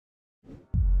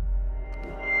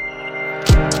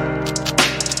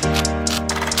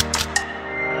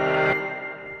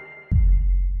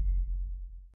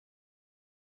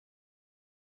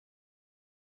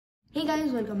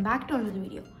guys, welcome back to another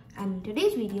video. And in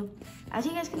today's video, as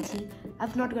you guys can see,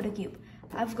 I've not got a cube.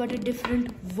 I've got a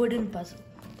different wooden puzzle.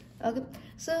 Okay,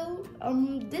 so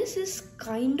this is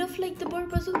kind of like the Burr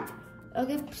puzzle.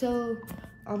 Okay, so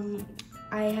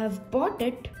I have bought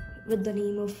it with the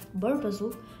name of Burr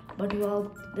puzzle, but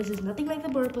well, this is nothing like the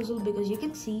Burr puzzle because you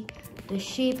can see the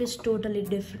shape is totally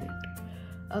different.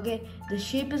 Okay, the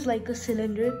shape is like a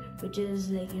cylinder, which is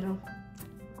like,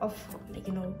 of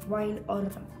wine or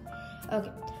rum.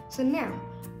 Okay, so now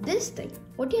this thing,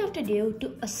 what you have to do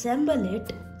to assemble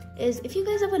it is, if you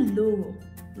guys have a logo,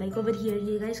 like over here,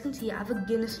 you guys can see I have a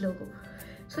Guinness logo.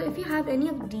 So if you have any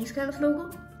of these kind of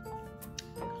logo,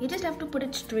 you just have to put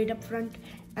it straight up front,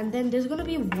 and then there's gonna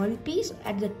be one piece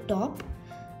at the top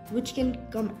which can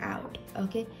come out.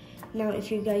 Okay, now if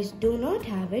you guys do not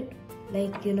have it,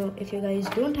 if you guys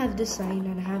don't have this sign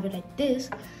and have it like this,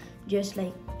 just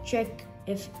like check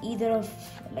if either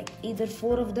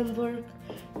four of them work,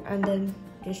 and then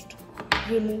just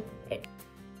remove it.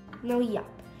 Now yeah,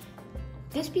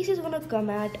 this piece is gonna come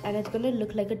out and it's gonna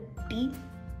look like a T,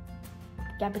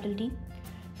 capital T.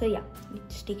 So yeah,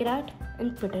 just take it out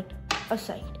and put it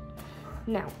aside.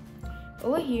 Now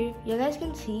over here, you guys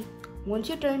can see, once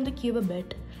you turn the cube a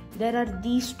bit, there are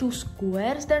these two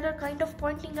squares that are kind of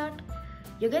pointing out.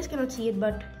 You guys cannot see it,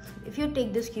 but if you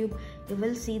take this cube, you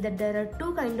will see that there are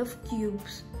two kind of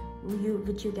cubes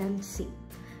which you can see.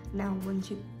 Now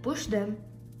once you push them,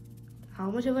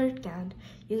 how much ever it can,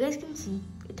 you guys can see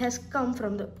it has come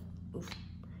from the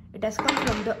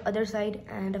other side,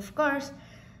 and of course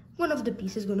one of the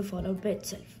pieces is going to fall out by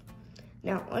itself.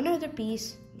 Now another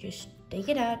piece, just take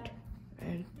it out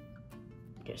and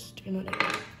just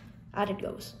out it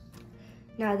goes.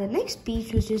 Now the next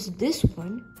piece, which is this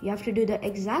one, you have to do the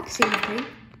exact same thing.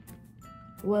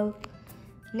 Well,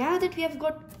 now that we have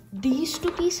got these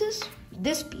two pieces,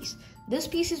 this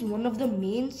piece is one of the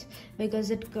mains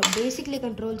because it basically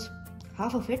controls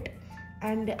half of it.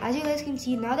 And as you guys can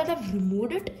see, now that I've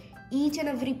removed it, each and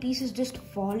every piece is just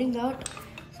falling out.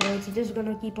 So it's just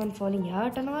gonna keep on falling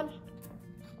out and all.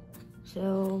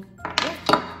 So yeah,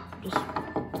 just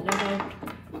let it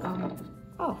come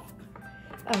off.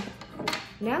 Okay.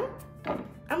 Now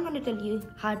I'm gonna tell you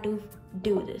how to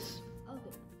do this.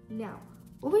 Okay. Now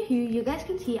over here, you guys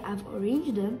can see I've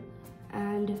arranged them,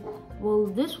 and well,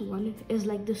 this one is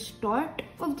like the start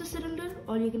of the cylinder,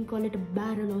 or you can call it a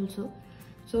barrel also.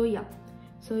 So yeah,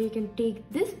 so you can take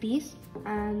this piece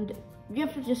and you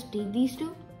have to just take these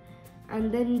two,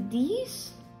 and then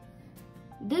this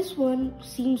one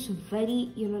seems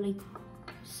very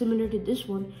similar to this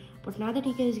one, but now that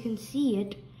you guys can see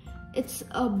it, it's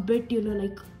a bit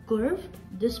curved.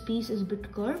 This piece is a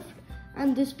bit curved,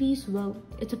 and this piece, well,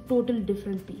 it's a total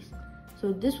different piece.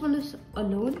 So this one is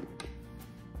alone.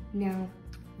 Now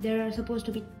there are supposed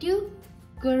to be two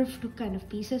curved kind of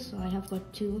pieces, so I have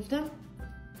got two of them.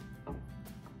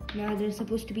 Now there's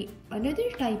supposed to be another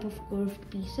type of curved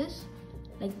pieces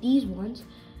like these ones.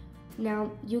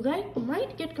 Now you guys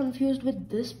might get confused with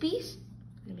this piece.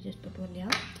 Let me just put one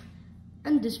down,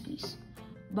 and this piece.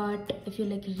 But if you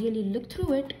really look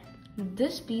through it,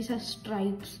 this piece has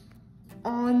stripes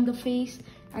on the face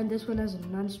and this one has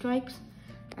none stripes.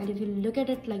 And if you look at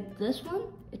it like this one,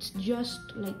 it's just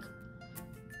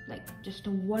just a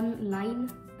one line,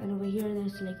 and over here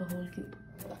there's like a whole cube.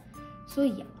 So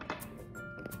yeah,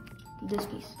 this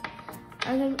piece.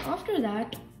 And then after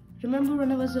that, remember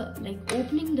when I was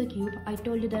opening the cube, I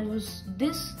told you there was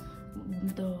this,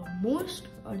 the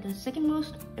second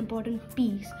most important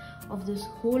piece of this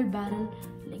whole barrel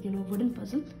wooden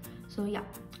puzzle. So yeah,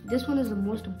 this one is the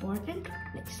most important,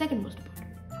 second most important.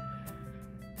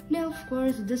 Now of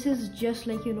course, this is just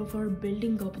for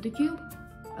building up the cube.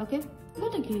 Okay,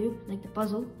 not the cube, like the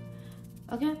puzzle.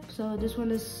 Okay, so this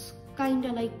one is kind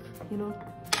of I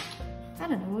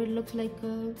don't know, it looks like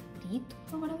a teeth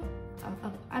or whatever.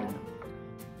 I don't know.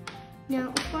 Now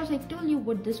of course, I told you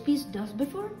what this piece does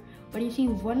before, but you see,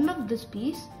 one of this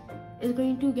piece is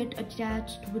going to get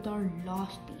attached with our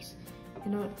last piece.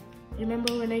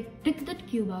 Remember when I took that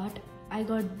cube out, I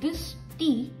got this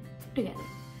T together.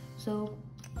 So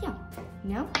yeah,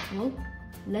 now well,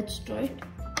 let's start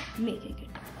making it.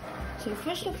 So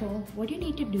first of all, what you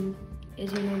need to do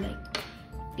is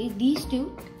take these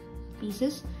two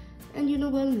pieces and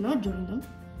not join them.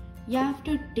 You have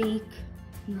to take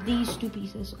these two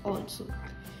pieces also.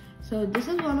 So this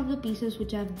is one of the pieces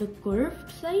which have the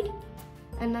curved side,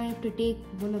 and I have to take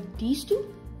one of these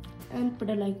two and put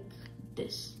it like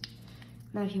this.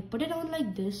 Now if you put it on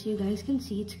like this, you guys can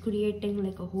see it's creating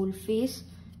a whole face,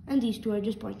 and these two are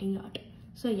just pointing out.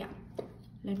 So yeah,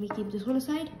 let me keep this one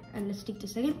aside and let's take the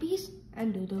second piece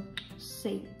and do the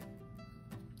same.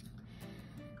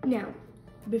 Now,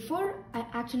 before I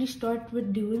actually start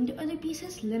with doing the other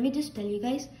pieces, let me just tell you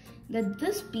guys that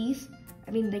this piece,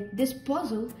 this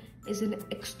puzzle is an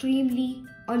extremely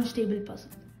unstable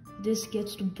puzzle. This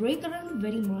gets to break around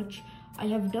very much. I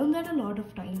have done that a lot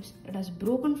of times. It has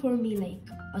broken for me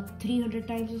like 300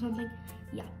 times or something.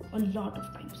 Yeah, a lot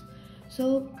of times.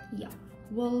 So yeah,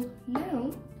 well,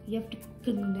 now you have to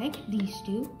connect these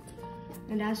two,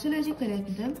 and as soon as you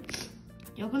connect them,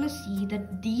 you're gonna see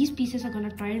that these pieces are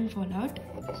gonna try and fall out.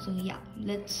 So yeah,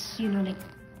 let's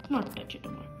not touch it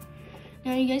more.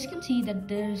 Now you guys can see that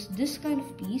there's this kind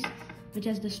of piece which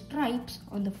has the stripes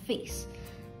on the face.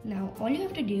 Now all you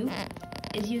have to do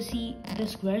is, you see the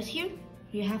squares here,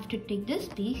 you have to take this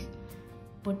piece,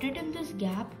 put it in this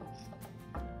gap,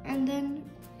 and then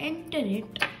enter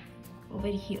it over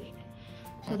here,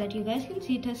 so that you guys can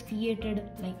see it has created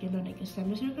like a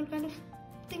semicircle kind of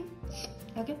thing.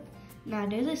 Okay, now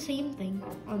there's the same thing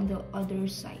on the other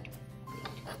side.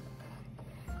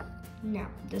 Now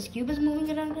this cube is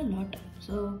moving around a lot,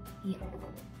 so yeah,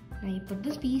 now you put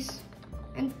this piece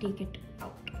and take it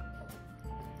out.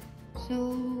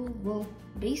 So well,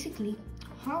 basically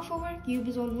half of our cube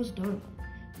is almost done.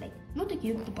 Like, not the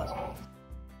cube, the puzzle.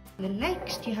 Then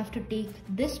next you have to take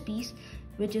this piece,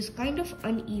 which is kind of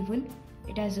uneven.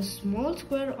 It has a small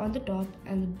square on the top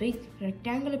and a big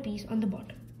rectangular piece on the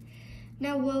bottom.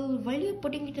 Now well, while you're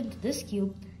putting it into this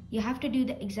cube, you have to do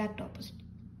the exact opposite.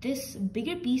 This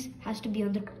bigger piece has to be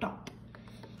on the top.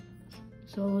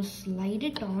 So slide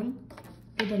it on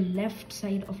to the left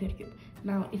side of your cube.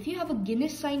 Now if you have a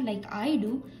Guinness sign like I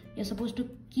do, you're supposed to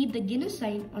keep the Guinness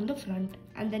sign on the front,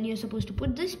 and then you're supposed to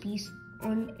put this piece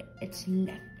on its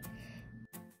left.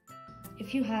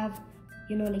 If you have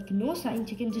no signs,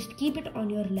 you can just keep it on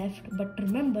your left, but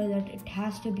remember that it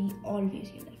has to be always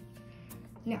your left.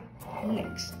 Now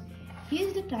next,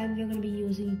 here's the time we're going to be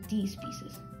using these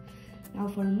pieces. Now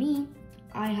for me,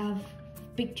 I have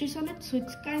pictures on it, so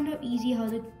it's kind of easy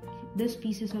how these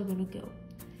pieces are going to go.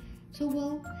 So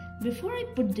well, before I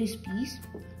put this piece,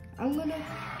 I'm gonna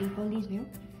take all these now,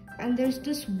 and there's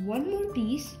this one more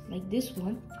piece like this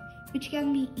one, which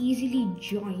can be easily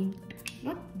joined.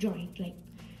 Not joined, like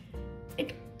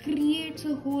it creates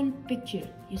a whole picture.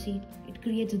 You see, it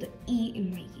creates the E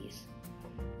in my case.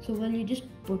 So well, you just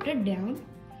put it down,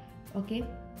 okay,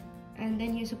 and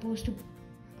then you're supposed to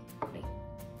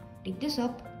take this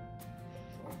up.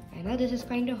 I know this is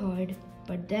kind of hard,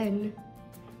 but then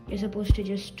you're supposed to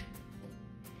just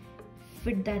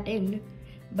fit that in.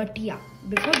 But yeah,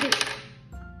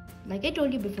 like I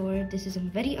told you before, this is a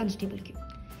very unstable cube.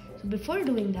 So before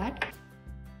doing that,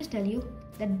 just tell you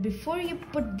that before you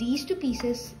put these two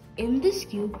pieces in this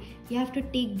cube, you have to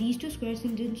take these two squares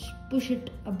and just push it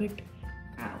a bit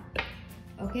out.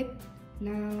 Okay,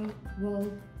 now well,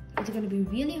 it's gonna be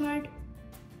really hard.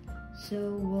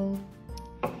 So well,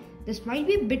 this might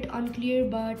be a bit unclear,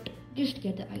 but just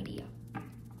get the idea.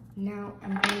 Now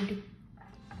I'm going to,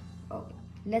 okay,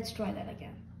 let's try that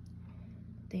again.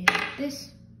 There's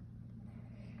this,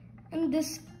 and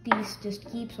this piece just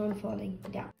keeps on falling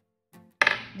down.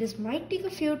 This might take a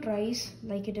few tries,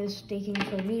 like it is taking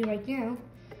for me right now,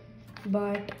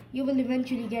 but you will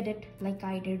eventually get it like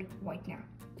I did right now.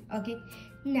 Okay,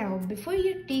 now before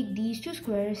you take these two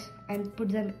squares and put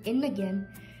them in again,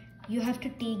 you have to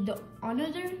take the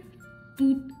another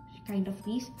tooth kind of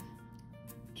piece,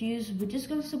 which is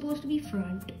supposed to be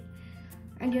front,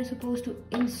 and you're supposed to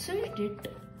insert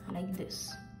it like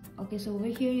this. Okay, so over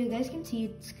here you guys can see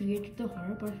it's created the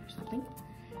herb or something,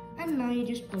 and now you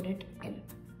just put it in.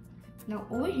 Now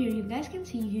over here you guys can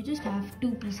see you just have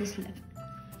two pieces left,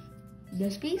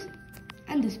 this piece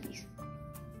and this piece.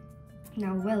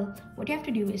 Now well, what you have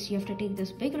to do is you have to take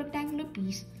this big rectangular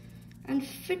piece and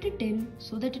fit it in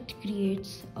so that it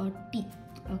creates a T.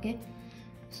 Okay,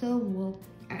 so well,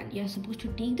 and you're supposed to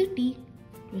take the T,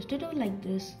 twist it out like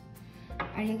this,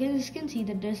 and you guys can see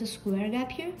that there's a square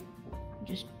gap here.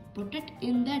 Just put it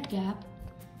in that gap,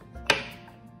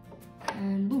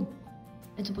 and boom,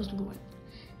 it's supposed to go in.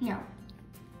 Now,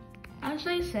 as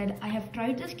I said, I have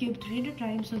tried this cube 300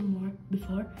 times or more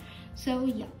before. So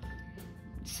yeah,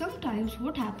 sometimes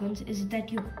what happens is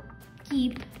that you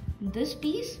keep this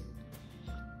piece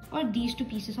or these two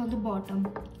pieces on the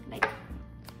bottom like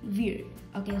weird.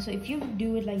 Okay, so if you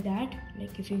do it like that,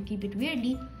 like if you keep it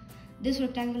weirdly, this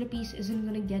rectangular piece isn't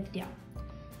gonna get down.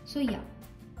 So yeah,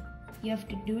 you have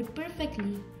to do it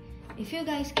perfectly. If you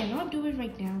guys cannot do it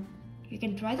right now, you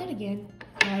can try that again,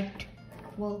 but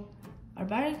well, our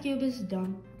barrel cube is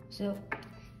done. So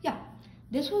yeah,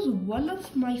 this was one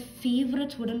of my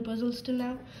favorite wooden puzzles till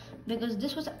now, because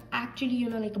this was actually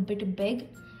like a bit big,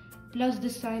 plus the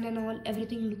sign and all,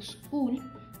 everything looks cool.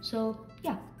 So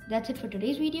yeah, that's it for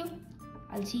today's video.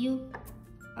 I'll see you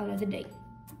another day.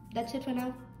 That's it for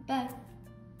now. Bye.